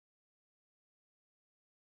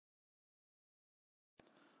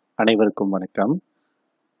அனைவருக்கும் வணக்கம்.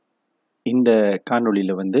 இந்த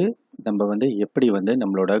காணொளியில நம்ம எப்படி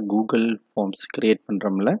நம்மளோட கூகுள் ஃபார்ம்ஸ் கிரியேட்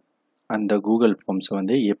பண்றோம்ல, அந்த கூகுள்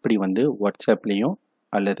ஃபார்ம்ஸ எப்படி வாட்ஸ்அப்லயும்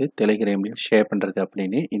அல்லது டெலிகிராம்லயும் ஷேர் பண்றது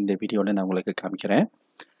அப்படின்னு இந்த வீடியோல நான் உங்களுக்கு காமிக்கிறேன்.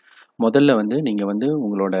 முதல்ல நீங்க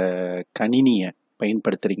உங்களோட கணினிய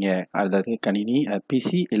பயன்படுத்துறீங்க, அதாவது கணினி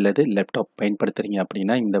பிசி இல்லது லேப்டாப் பயன்படுத்துறீங்க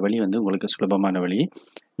அப்படின்னா, இந்த வழி உங்களுக்கு சுலபமான வழி.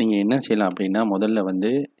 நீங்க என்ன செய்யலாம் அப்படின்னா, முதல்ல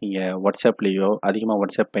நீங்க வாட்ஸ்அப்லயோ அதிகமா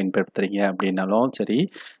வாட்ஸ்அப் பயன்படுத்துறீங்க அப்படின்னாலும் சரி,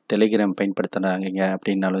 டெலிகிராம் பயன்படுத்துறாங்க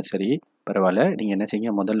அப்படின்னாலும் சரி, பரவாயில்ல. நீங்க என்ன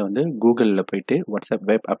செய்யுங்க, முதல்ல கூகுள்ல போயிட்டு வாட்ஸ்அப்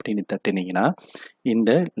வெப் அப்படின்னு தட்டுனீங்கன்னா,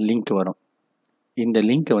 இந்த லிங்க் வரும். இந்த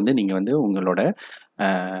லிங்க் நீங்க உங்களோட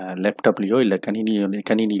லேப்டாப்லயோ இல்ல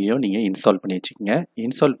கணினியிலயோ நீங்க இன்ஸ்டால் பண்ணி வச்சுக்கோங்க.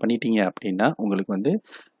 இன்ஸ்டால் பண்ணிட்டீங்க அப்படின்னா, உங்களுக்கு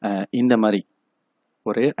இந்த மாதிரி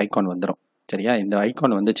ஒரு ஐகான் வந்துடும். சரியா? இந்த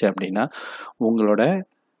ஐகான் வந்துச்சு அப்படின்னா, உங்களோட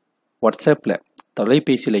வாட்ஸ்அப்ல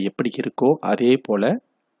தொலைபேசியில எப்படி இருக்கோ அதே போல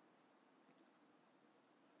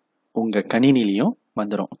உங்க கணினிலையும்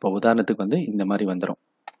வந்துடும். இப்போ உதாரணத்துக்கு இந்த மாதிரி வந்துடும்.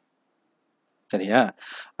 சரியா?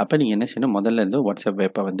 அப்ப நீங்க என்ன செய்யணும், முதல்ல இருந்து வாட்ஸ்அப்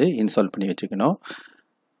வெப்பை இன்ஸ்டால் பண்ணி வச்சுக்கணும்.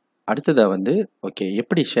 அடுத்ததா ஓகே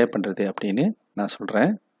எப்படி ஷேர் பண்றது அப்படின்னு நான்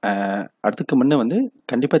சொல்றேன். அதுக்கு முன்ன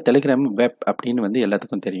கண்டிப்பா டெலிகிராம் வெப் அப்படின்னு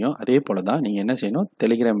எல்லாத்துக்கும் தெரியும். அதே போல தான் நீங்க என்ன செய்யணும்,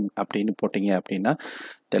 டெலிகிராம் அப்படின்னு போட்டீங்க அப்படின்னா,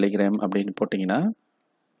 டெலிகிராம் அப்படின்னு போட்டீங்கன்னா,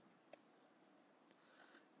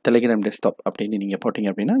 டெலிகிராம் டெஸ்க்டாப் அப்படின்னு நீங்க போட்டீங்க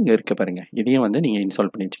அப்படின்னா, இங்க இருக்க பாருங்க. இதையும் நீங்க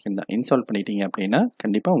இன்ஸ்டால் பண்ணி வச்சுக்கணும். இன்ஸ்டால் பண்ணிட்டீங்க அப்படின்னா,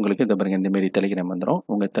 கண்டிப்பா உங்களுக்கு இத பாருங்க, இந்த மாதிரி டெலிகிராம் வந்துடும்.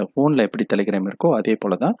 உங்க ஃபோன்ல எப்படி டெலிகிராம் இருக்கோ அதே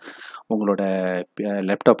போல தான் உங்களோட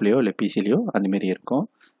லேப்டாப்லயோ இல்லை பிசிலையோ அந்த மாதிரி இருக்கும்.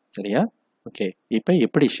 சரியா? ஓகே. இப்போ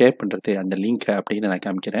எப்படி ஷேர் பண்ணுறது அந்த லிங்க்கை அப்படின்னு நான்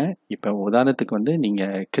காமிக்கிறேன். இப்போ உதாரணத்துக்கு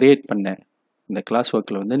நீங்கள் கிரியேட் பண்ண இந்த கிளாஸ்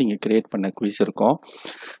ஒர்க்கில் நீங்கள் கிரியேட் பண்ண குவிஸ் இருக்கும்.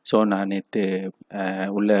 ஸோ நான் நேற்று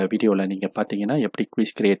உள்ள வீடியோவில் நீங்கள் பார்த்தீங்கன்னா, எப்படி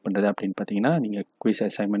குவிஸ் கிரியேட் பண்ணுறது அப்படின்னு பார்த்தீங்கன்னா, நீங்கள் குவிஸ்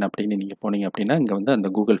அசைன்மெண்ட் அப்படின்னு நீங்கள் போனீங்க அப்படின்னா, இங்கே அந்த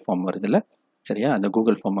கூகுள் ஃபார்ம் வருதுல்ல. சரியா? அந்த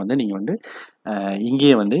கூகுள் ஃபார்ம் நீங்கள்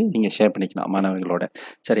இங்கேயே நீங்கள் ஷேர் பண்ணிக்கலாம் மாணவர்களோட.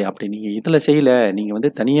 சரி, அப்படி நீங்கள் இதில் செய்யலை, நீங்கள்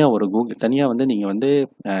தனியாக ஒரு தனியாக நீங்கள்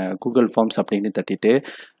கூகுள் ஃபார்ம்ஸ் அப்படின்னு தட்டிட்டு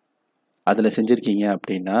அதில் செஞ்சுருக்கீங்க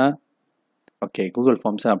அப்படின்னா, ஓகே கூகுள்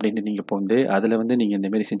ஃபார்ம்ஸ் அப்படின்னு நீங்கள் இப்போ அதில் நீங்கள்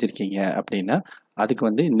இந்தமாரி செஞ்சுருக்கீங்க அப்படின்னா,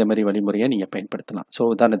 அதுக்கு இந்த மாதிரி வழிமுறையை நீங்கள் பயன்படுத்தலாம். ஸோ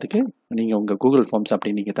உதாரணத்துக்கு நீங்கள் உங்கள் கூகுள் ஃபார்ம்ஸ்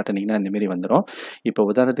அப்படின்னு நீங்கள் தட்டினீங்கன்னா இந்தமாரி வந்துடும்.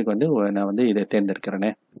 இப்போ உதாரணத்துக்கு நான் இதை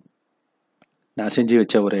தேர்ந்தெடுக்கிறேனே, நான் செஞ்சு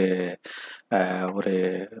வச்ச ஒரு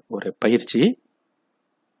ஒரு ஒரு பயிற்சி.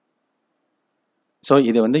 ஸோ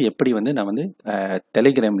இது எப்படி நான்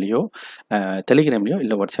டெலிகிராம்லேயோ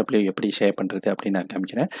இல்லை வாட்ஸ்அப்லேயோ எப்படி ஷேர் பண்ணுறது அப்படின்னு நான்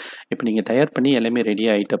காமிக்கிறேன். இப்போ நீங்கள் தயார் பண்ணி எல்லாமே ரெடி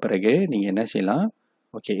ஆகிட்ட பிறகு நீங்கள் என்ன செய்யலாம்,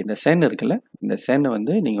 ஓகே இந்த சேன் இருக்குல்ல, இந்த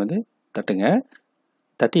சேனை நீங்கள் தட்டுங்க.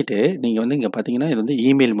 தட்டிட்டு நீங்கள் இங்கே பார்த்தீங்கன்னா, இது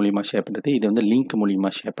இமெயில் மூலிமா ஷேர் பண்ணுறது, இது லிங்க் மூலிமா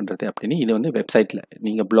ஷேர் பண்ணுறது அப்படின்னு, இது வெப்சைட்டில்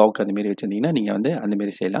நீங்கள் பிளாக் அந்தமாரி வச்சுருந்தீங்கன்னா நீங்கள் அந்தமாரி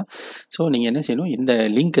செய்யலாம். ஸோ நீங்கள் என்ன செய்யணும், இந்த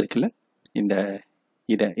லிங்க் இருக்குல்ல,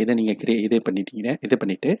 இதை நீங்கள் இது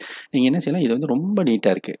பண்ணிவிட்டு நீங்கள் என்ன செய்யலாம், இது ரொம்ப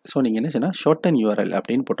நீட்டாக இருக்குது. ஸோ நீங்கள் என்ன செய்யலாம், ஷார்ட்டன் யூஆர்எல்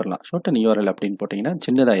அப்படின்னு போட்டுடலாம். ஷார்ட்டன் யூஆர்எல் அப்படின்னு போட்டிங்கன்னா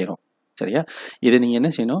சின்னதாயிரும். சரியா? இதை நீங்கள் என்ன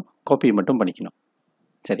செய்யணும், காப்பி மட்டும் பண்ணிக்கணும்.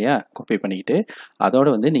 சரியா? காப்பி பண்ணிக்கிட்டு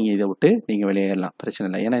அதோடு நீங்கள் இதை விட்டு நீங்கள் வெளியேறலாம், பிரச்சனை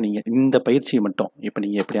இல்லை. ஏன்னா நீங்கள் இந்த பயிற்சியை மட்டும் இப்போ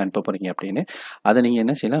நீங்கள் எப்படி அனுப்ப போகிறீங்க அப்படின்னு அதை நீங்கள்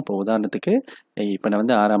என்ன செய்யலாம். இப்போ உதாரணத்துக்கு இப்போ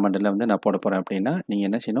நான் 6ஆம் ஆண்டில் நான் போட போகிறேன் அப்படின்னா, நீங்கள்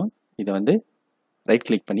என்ன செய்யணும், இதை ரைட்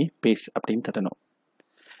கிளிக் பண்ணி பேஸ் அப்படின்னு தட்டணும்.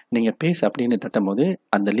 நீங்கள் பேஸ் அப்படின்னு தட்டும் போது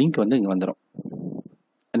அந்த லிங்க் இங்கே வந்துடும்.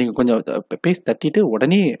 நீங்கள் கொஞ்சம் பேஸ் தட்டிட்டு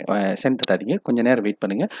உடனே சென்ட் தட்டாதீங்க, கொஞ்சம் நேரம் வெயிட்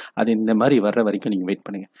பண்ணுங்கள். அது இந்த மாதிரி வர்ற வரைக்கும் நீங்கள் வெயிட்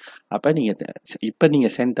பண்ணுங்கள். அப்போ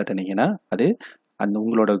நீங்கள் சென்ட் தட்டினீங்கன்னா அது அந்த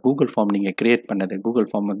உங்களோட கூகுள் ஃபார்ம் நீங்கள் கிரியேட் பண்ணது கூகுள்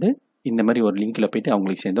ஃபார்ம் இந்த மாதிரி ஒரு லிங்க்கில் போய்ட்டு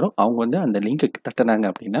அவங்களுக்கு சேர்ந்துடும். அவங்க அந்த லிங்க்கு தட்டினாங்க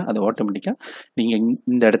அப்படின்னா அது ஆட்டோமேட்டிக்காக நீங்கள்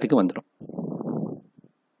இந்த இடத்துக்கு வந்துடும்.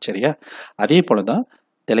 சரியா? அதே போல் தான்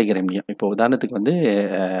டெலிகிராம்லையும். இப்போ உதாரணத்துக்கு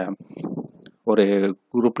ஒரு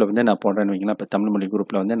குரூப்பில் நான் போடுறேன்னு வைங்களேன். இப்போ தமிழ் மொழி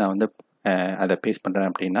குரூப்பில் நான் அதை பேஸ்ட் பண்ணுறேன்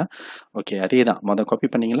அப்படின்னா, ஓகே அதே தான் காப்பி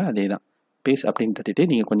பண்ணிங்களா, அதே தான் பேஸ்ட் அப்படின்னு தட்டிட்டு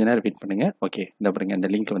நீங்கள் கொஞ்சம் நேரம் வெயிட் பண்ணுங்கள். ஓகே இந்த பாருங்க, அந்த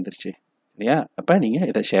லிங்க் வந்துருச்சு. சரியா? அப்போ நீங்கள்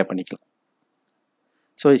இதை ஷேர் பண்ணிக்கலாம்.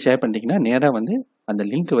 ஸோ ஷேர் பண்ணிட்டீங்கன்னா நேராக அந்த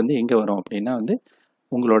லிங்க் எங்கே வரும் அப்படின்னா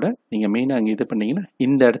உங்களோட நீங்கள் மெயினாக அங்கே இது பண்ணிங்கன்னா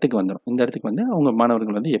இந்த இடத்துக்கு வந்துடும். இந்த இடத்துக்கு அவங்க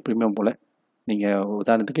மாணவர்கள் எப்பயுமே போல் நீங்கள்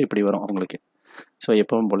உதாரணத்துக்கு இப்படி வரும் அவங்களுக்கு. ஸோ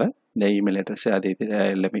எப்பவும் போல் இந்த இமெயில் அட்ரஸ் அது இது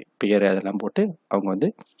எல்லாமே பேர் அதெல்லாம் போட்டு அவங்க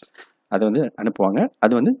அதை அனுப்புவாங்க.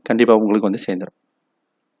 அது கண்டிப்பாக உங்களுக்கு சேர்ந்துடும்.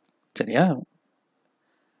 சரியா?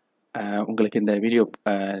 உங்களுக்கு இந்த வீடியோ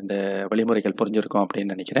இந்த வழிமுறைகள் புரிஞ்சிருக்கும்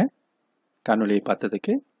அப்படின்னு நினைக்கிறேன். காணொலியை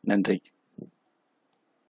பார்த்ததுக்கு நன்றி.